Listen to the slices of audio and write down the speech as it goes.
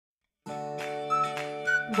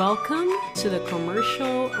Welcome to the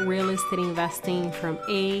Commercial Real Estate Investing from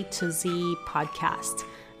A to Z podcast.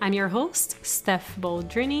 I'm your host, Steph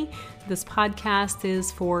Boldrini. This podcast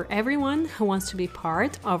is for everyone who wants to be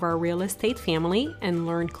part of our real estate family and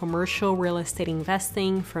learn commercial real estate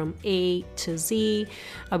investing from A to Z.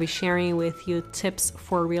 I'll be sharing with you tips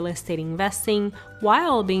for real estate investing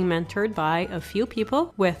while being mentored by a few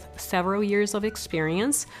people with several years of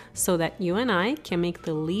experience so that you and I can make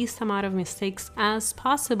the least amount of mistakes as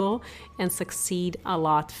possible and succeed a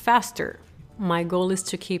lot faster. My goal is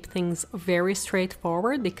to keep things very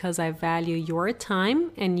straightforward because I value your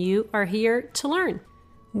time and you are here to learn.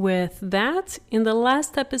 With that, in the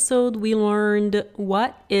last episode, we learned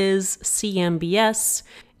what is CMBS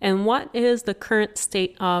and what is the current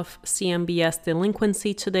state of CMBS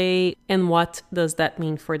delinquency today and what does that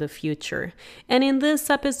mean for the future. And in this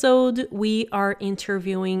episode, we are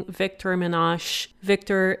interviewing Victor Menashe.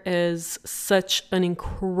 Victor is such an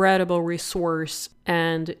incredible resource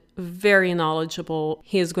and very knowledgeable.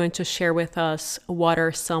 He is going to share with us what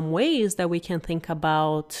are some ways that we can think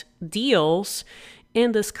about deals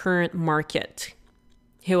in this current market.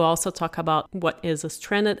 He'll also talk about what is a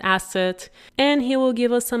stranded asset, and he will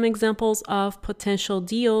give us some examples of potential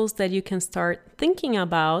deals that you can start thinking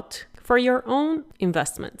about for your own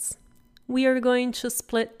investments. We are going to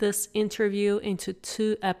split this interview into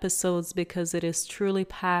 2 episodes because it is truly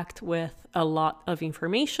packed with a lot of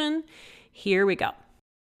information. Here we go.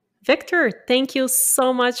 Victor, thank you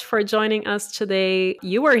so much for joining us today.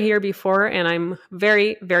 You were here before, and I'm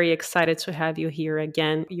very, very excited to have you here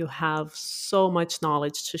again. You have so much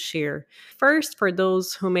knowledge to share. First, for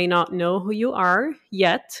those who may not know who you are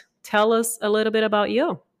yet, tell us a little bit about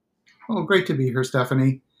you. Well, great to be here,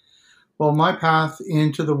 Stephanie. Well, my path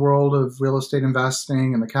into the world of real estate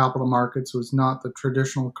investing and the capital markets was not the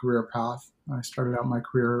traditional career path. I started out my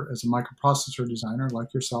career as a microprocessor designer,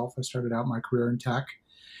 like yourself. I started out my career in tech.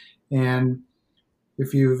 And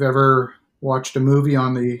if you've ever watched a movie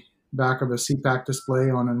on the back of a seatback display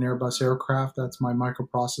on an Airbus aircraft, that's my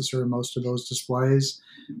microprocessor in most of those displays.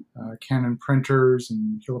 Canon printers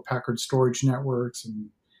and Hewlett-Packard storage networks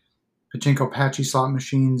and Pachinko Pachi slot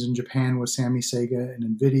machines in Japan with Sammy Sega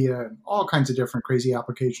and NVIDIA and all kinds of different crazy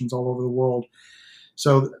applications all over the world.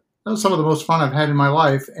 So that was some of the most fun I've had in my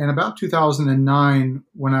life. And about 2009,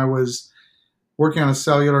 when I was working on a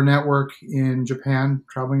cellular network in Japan,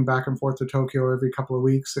 traveling back and forth to Tokyo every couple of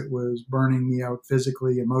weeks, it was burning me out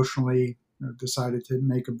physically, emotionally. I decided to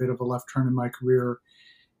make a bit of a left turn in my career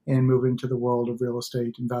and move into the world of real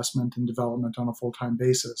estate investment and development on a full-time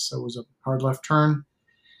basis. So it was a hard left turn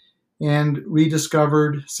and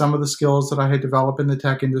rediscovered some of the skills that I had developed in the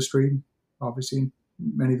tech industry. Obviously,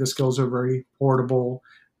 many of the skills are very portable,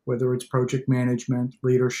 whether it's project management,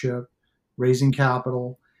 leadership, raising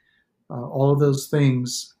capital. All of those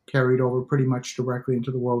things carried over pretty much directly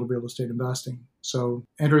into the world of real estate investing. So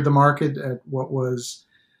entered the market at what was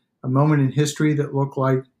a moment in history that looked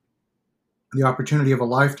like the opportunity of a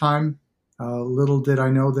lifetime. Little did I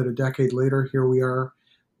know that a decade later, here we are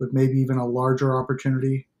with maybe even a larger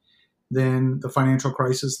opportunity than the financial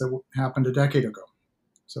crisis that happened a decade ago.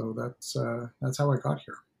 So that's how I got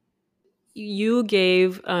here. You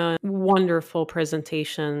gave a wonderful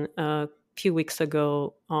presentation a few weeks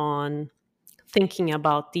ago on thinking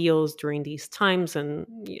about deals during these times and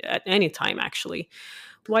at any time, actually.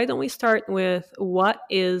 Why don't we start with what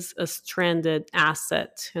is a stranded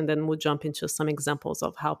asset? And then we'll jump into some examples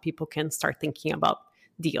of how people can start thinking about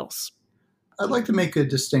deals. I'd like to make a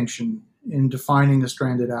distinction in defining a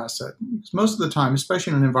stranded asset. Because most of the time,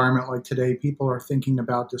 especially in an environment like today, people are thinking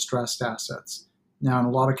about distressed assets. Now, in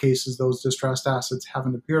a lot of cases, those distressed assets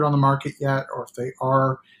haven't appeared on the market yet, or if they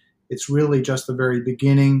are, it's really just the very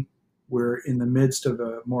beginning. We're in the midst of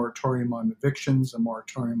a moratorium on evictions, a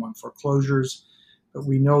moratorium on foreclosures, but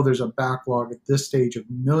we know there's a backlog at this stage of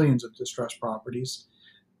millions of distressed properties.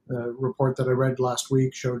 The report that I read last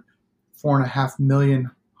week showed 4.5 million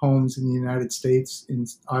homes in the United States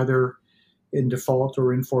either in default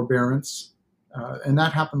or in forbearance. And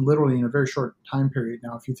that happened literally in a very short time period.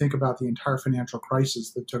 Now, if you think about the entire financial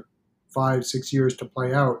crisis that took 5-6 years to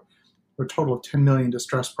play out, a total of 10 million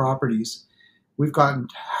distressed properties, we've gotten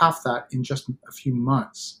half that in just a few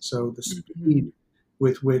months. So the speed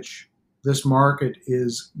with which this market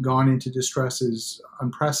is gone into distress is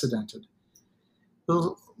unprecedented. There's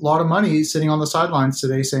a lot of money sitting on the sidelines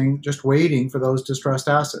today saying, just waiting for those distressed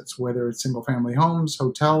assets, whether it's single-family homes,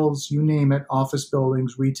 hotels, you name it, office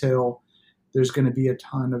buildings, retail. There's going to be a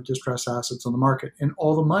ton of distressed assets on the market, and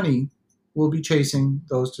all the money will be chasing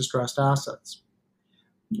those distressed assets.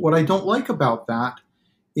 What I don't like about that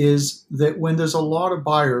is that when there's a lot of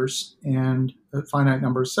buyers and a finite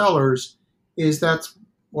number of sellers, that's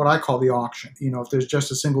what I call the auction. If there's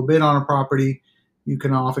just a single bid on a property, you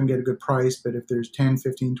can often get a good price, but if there's 10,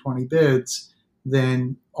 15, 20 bids,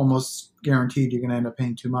 then almost guaranteed you're going to end up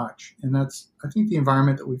paying too much. And that's, I think, the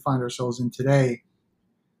environment that we find ourselves in today.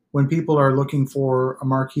 When people are looking for a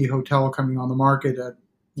marquee hotel coming on the market at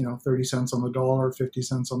 30 cents on the dollar, 50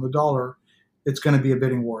 cents on the dollar, it's going to be a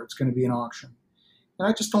bidding war. It's going to be an auction. And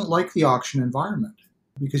I just don't like the auction environment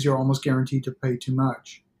because you're almost guaranteed to pay too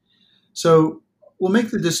much. So we'll make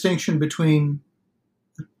the distinction between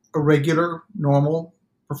a regular, normal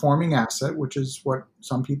performing asset, which is what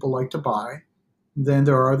some people like to buy. Then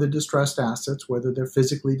there are the distressed assets, whether they're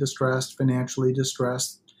physically distressed, financially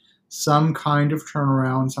distressed, some kind of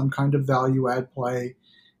turnaround, some kind of value add play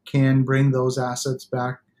can bring those assets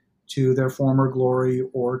back to their former glory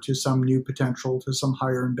or to some new potential, to some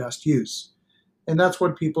higher and best use. And that's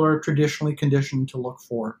what people are traditionally conditioned to look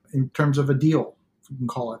for in terms of a deal, if we can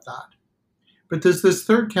call it that. But there's this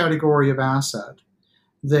third category of asset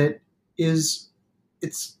that it's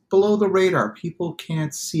below the radar. People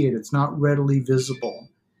can't see it. It's not readily visible.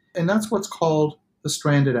 And that's what's called the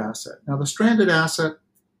stranded asset. Now, the stranded asset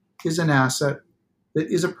is an asset that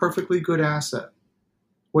is a perfectly good asset.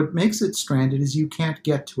 What makes it stranded is you can't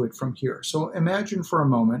get to it from here. So imagine for a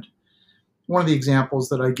moment, one of the examples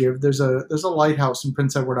that I give, there's a lighthouse in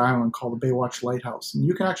Prince Edward Island called the Baywatch Lighthouse. And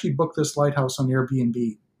you can actually book this lighthouse on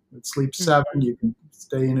Airbnb. It sleeps 7. You can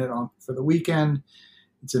stay in it for the weekend.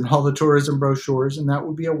 It's in all the tourism brochures, and that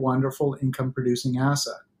would be a wonderful income-producing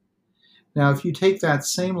asset. Now, if you take that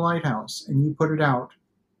same lighthouse and you put it out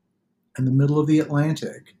in the middle of the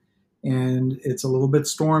Atlantic, and it's a little bit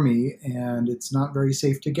stormy, and it's not very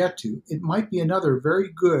safe to get to, it might be another very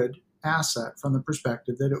good asset from the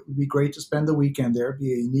perspective that it would be great to spend the weekend there,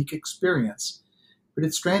 be a unique experience. But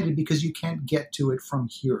it's stranded because you can't get to it from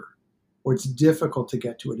here, or it's difficult to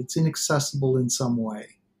get to it. It's inaccessible in some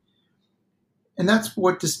way. And that's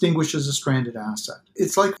what distinguishes a stranded asset.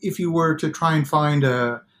 It's like if you were to try and find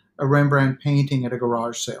a Rembrandt painting at a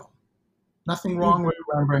garage sale. Nothing wrong with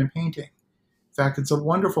a Rembrandt painting. In fact, it's a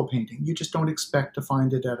wonderful painting. You just don't expect to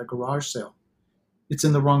find it at a garage sale. It's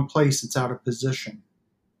in the wrong place. It's out of position.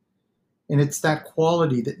 And it's that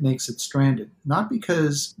quality that makes it stranded. Not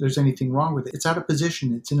because there's anything wrong with it. It's out of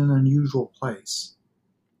position. It's in an unusual place.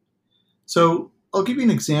 So I'll give you an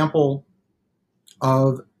example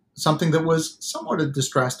of something that was somewhat a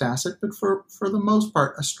distressed asset, but for the most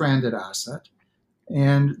part, a stranded asset.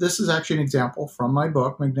 And this is actually an example from my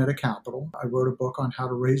book, Magnetic Capital. I wrote a book on how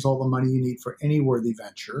to raise all the money you need for any worthy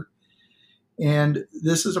venture. And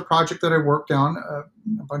this is a project that I worked on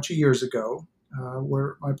a bunch of years ago,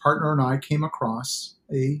 where my partner and I came across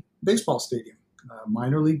a baseball stadium, a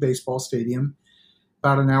minor league baseball stadium,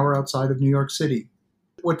 about an hour outside of New York City.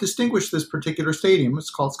 What distinguished this particular stadium,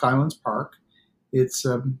 it's called Skylands Park. It's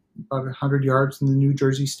about 100 yards from the New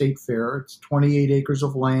Jersey State Fair. It's 28 acres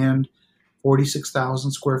of land,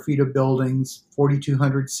 46,000 square feet of buildings,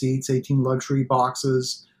 4,200 seats, 18 luxury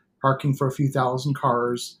boxes, parking for a few thousand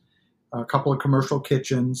cars, a couple of commercial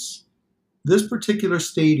kitchens. This particular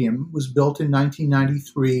stadium was built in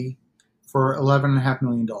 1993 for $11.5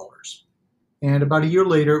 million. And about a year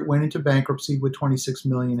later, it went into bankruptcy with $26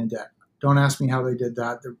 million in debt. Don't ask me how they did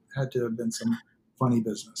that. There had to have been some funny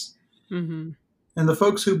business. Mm-hmm. And the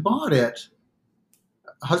folks who bought it,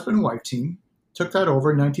 husband and wife team, took that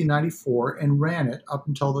over in 1994 and ran it up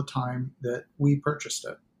until the time that we purchased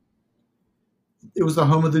it. It was the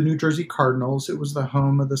home of the New Jersey Cardinals. It was the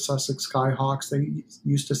home of the Sussex Skyhawks. They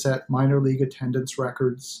used to set minor league attendance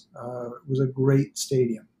records. It was a great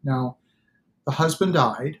stadium. Now, the husband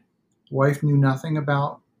died. Wife knew nothing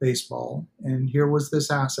about baseball. And here was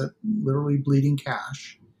this asset, literally bleeding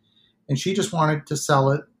cash. And she just wanted to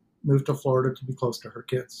sell it, move to Florida to be close to her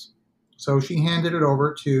kids. So she handed it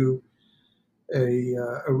over to a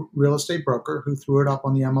real estate broker who threw it up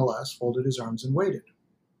on the MLS, folded his arms, and waited.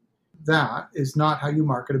 That is not how you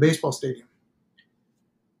market a baseball stadium.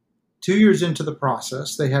 2 years into the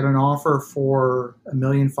process, they had an offer for $1.5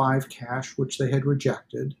 million cash, which they had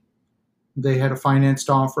rejected. They had a financed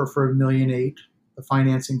offer for $1.8 million. The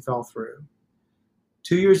financing fell through.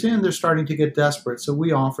 2 years in, they're starting to get desperate, so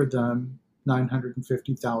we offered them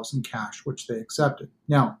 $950,000 cash, which they accepted.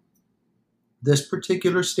 Now, this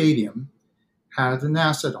particular stadium had an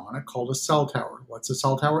asset on it called a cell tower. What's a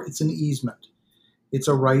cell tower? It's an easement. It's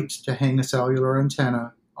a right to hang a cellular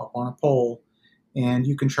antenna up on a pole, and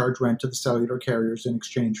you can charge rent to the cellular carriers in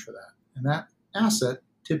exchange for that. And that asset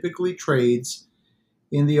typically trades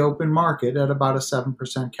in the open market at about a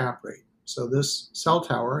 7% cap rate. So this cell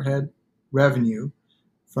tower had revenue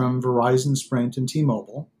from Verizon, Sprint, and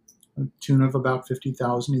T-Mobile, a tune of about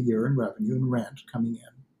 $50,000 a year in revenue and rent coming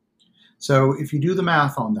in. So if you do the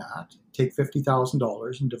math on that, take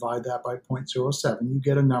 $50,000 and divide that by 0.07, you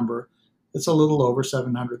get a number that's a little over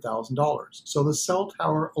 $700,000. So the cell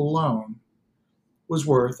tower alone was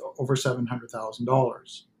worth over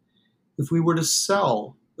 $700,000. If we were to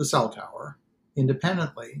sell the cell tower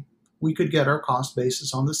independently, we could get our cost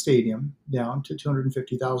basis on the stadium down to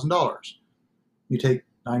 $250,000. You take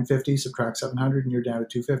 950, subtract 700, and you're down to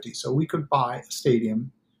 250. So we could buy a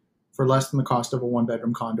stadium for less than the cost of a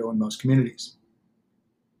one-bedroom condo in most communities.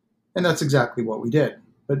 And that's exactly what we did.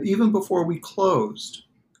 But even before we closed,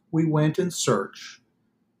 we went in search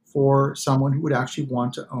for someone who would actually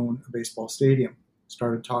want to own a baseball stadium.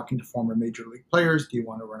 Started talking to former major league players. Do you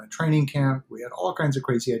want to run a training camp? We had all kinds of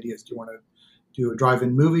crazy ideas. Do you want to do a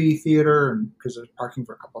drive-in movie theater? And because there's parking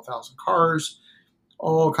for a couple thousand cars,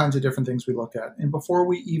 all kinds of different things we looked at. And before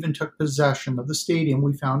we even took possession of the stadium,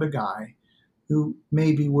 we found a guy who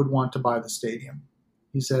maybe would want to buy the stadium.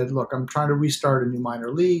 He said, look, I'm trying to restart a new minor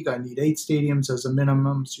league. I need 8 stadiums as a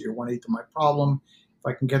minimum, so you're 1/8 of my problem. If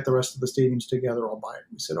I can get the rest of the stadiums together, I'll buy it.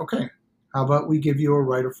 We said, okay, how about we give you a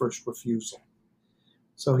right of first refusal?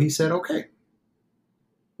 So he said, okay,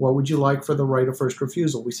 what would you like for the right of first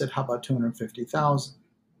refusal? We said, how about $250,000?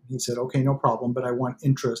 He said, okay, no problem, but I want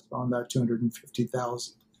interest on that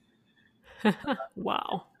 $250,000.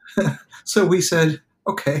 Wow. So we said,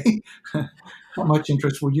 okay, how much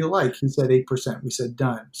interest would you like? He said 8%. We said,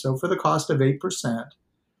 done. So for the cost of 8%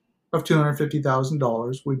 of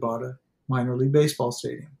 $250,000, we bought a minor league baseball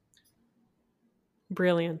stadium.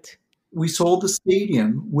 Brilliant. We sold the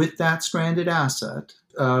stadium with that stranded asset.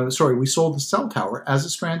 We sold the cell tower as a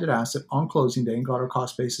stranded asset on closing day and got our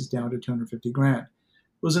cost basis down to $250,000.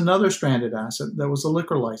 There was another stranded asset that was a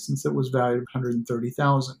liquor license that was valued at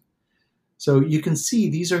 $130,000. So you can see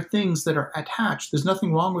these are things that are attached. There's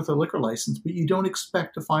nothing wrong with a liquor license, but you don't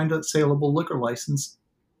expect to find a saleable liquor license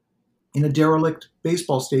in a derelict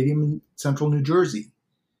baseball stadium in central New Jersey.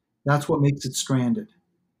 That's what makes it stranded.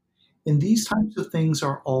 And these types of things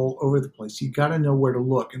are all over the place. You got to know where to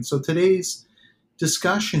look. And so today's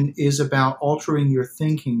discussion is about altering your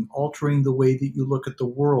thinking, altering the way that you look at the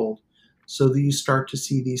world so that you start to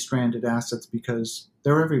see these stranded assets because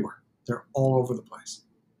they're everywhere. They're all over the place.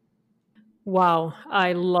 Wow,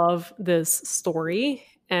 I love this story,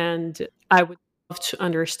 and I would love to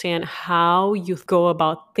understand how you go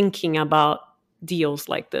about thinking about deals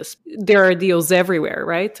like this. There are deals everywhere,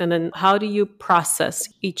 right? And then how do you process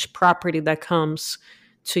each property that comes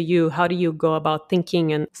to you? How do you go about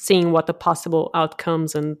thinking and seeing what the possible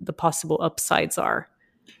outcomes and the possible upsides are?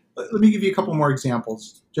 Let me give you a couple more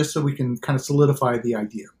examples just so we can kind of solidify the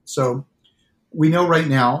idea. So we know right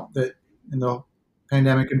now that in the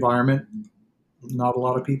pandemic environment, not a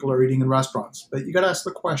lot of people are eating in restaurants. But you got to ask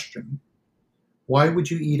the question, why would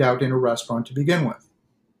you eat out in a restaurant to begin with?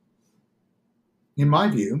 In my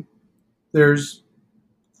view, there's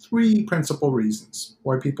 3 principal reasons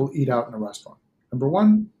why people eat out in a restaurant. Number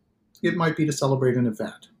 1, it might be to celebrate an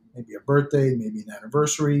event, maybe a birthday, maybe an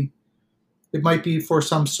anniversary. It might be for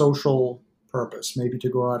some social purpose, maybe to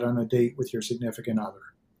go out on a date with your significant other.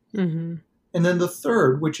 Mm-hmm. And then the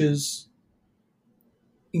third, which is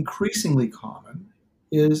increasingly common,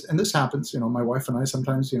 is, and this happens, my wife and I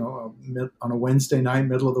sometimes, on a Wednesday night,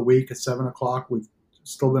 middle of the week at 7:00, we've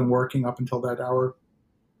still been working up until that hour.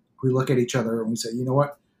 We look at each other and we say, you know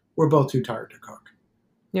what? We're both too tired to cook.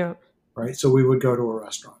 Yeah. Right? So we would go to a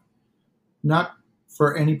restaurant. Not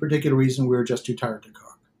for any particular reason, we were just too tired to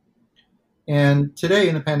cook. And today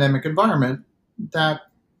in the pandemic environment, that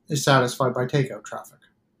is satisfied by takeout traffic.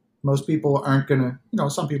 Most people aren't going to,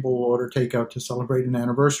 some people will order takeout to celebrate an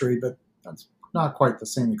anniversary, but that's not quite the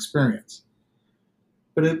same experience.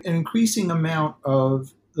 But an increasing amount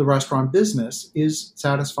of the restaurant business is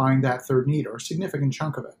satisfying that third need, or a significant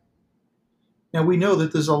chunk of it. Now, we know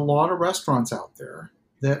that there's a lot of restaurants out there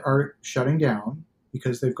that are shutting down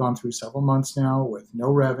because they've gone through several months now with no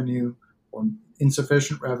revenue or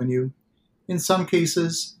insufficient revenue. In some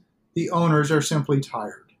cases, the owners are simply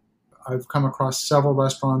tired. I've come across several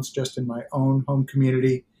restaurants just in my own home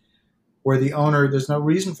community where the owner, there's no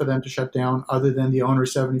reason for them to shut down other than the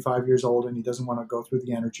owner's 75 years old and he doesn't want to go through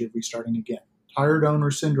the energy of restarting again. Tired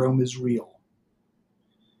owner syndrome is real.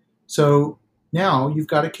 So now you've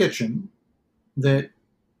got a kitchen that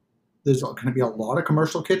there's going to be a lot of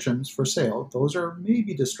commercial kitchens for sale. Those are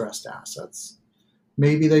maybe distressed assets.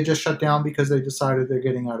 Maybe they just shut down because they decided they're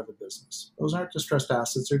getting out of the business. Those aren't distressed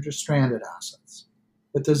assets, they're just stranded assets.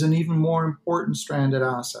 But there's an even more important stranded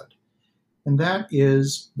asset, and that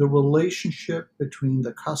is the relationship between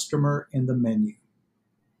the customer and the menu.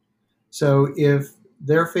 So if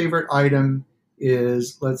their favorite item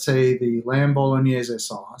is, let's say, the lamb bolognese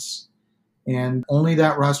sauce, and only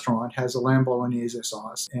that restaurant has a lamb bolognese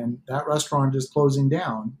sauce, and that restaurant is closing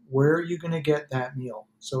down, where are you going to get that meal?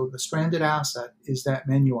 So the stranded asset is that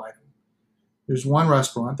menu item. There's one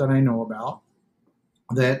restaurant that I know about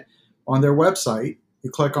that on their website, you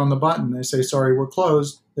click on the button, they say, sorry, we're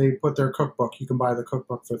closed. They put their cookbook. You can buy the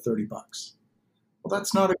cookbook for $30. Well,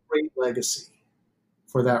 that's not a great legacy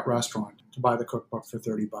for that restaurant to buy the cookbook for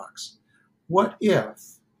 $30. What if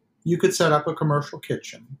you could set up a commercial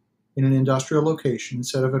kitchen in an industrial location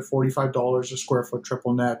instead of at $45 a square foot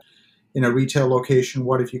triple net in a retail location?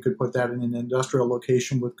 What if you could put that in an industrial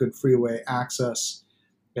location with good freeway access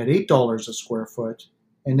at $8 a square foot?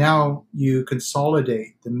 And now you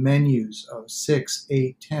consolidate the menus of 6,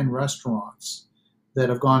 8, 10 restaurants that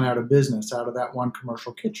have gone out of business out of that one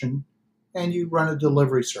commercial kitchen, and you run a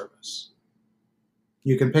delivery service.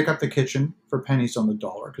 You can pick up the kitchen for pennies on the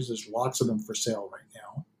dollar because there's lots of them for sale right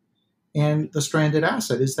now. And the stranded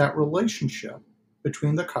asset is that relationship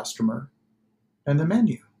between the customer and the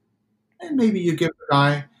menu. And maybe you give the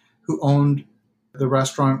guy who owned the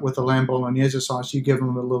restaurant with the lamb bolognese sauce, you give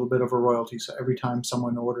him a little bit of a royalty. So every time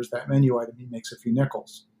someone orders that menu item, he makes a few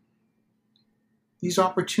nickels. These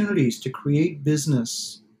opportunities to create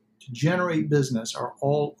business, to generate business, are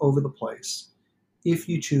all over the place if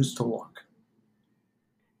you choose to look.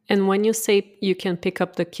 And when you say you can pick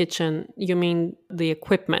up the kitchen, you mean the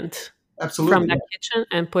equipment? Absolutely. From that kitchen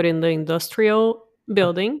and put in the industrial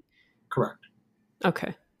building? Correct.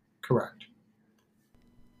 Okay. Correct.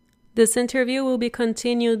 This interview will be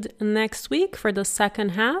continued next week for the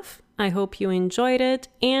second half. I hope you enjoyed it.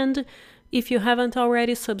 And if you haven't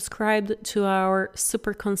already subscribed to our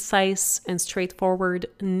super concise and straightforward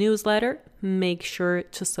newsletter, make sure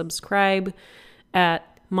to subscribe at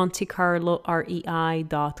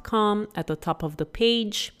montecarlorei.com at the top of the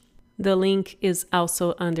page. The link is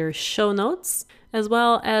also under show notes, as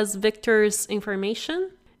well as Victor's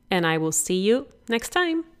information. And I will see you next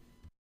time.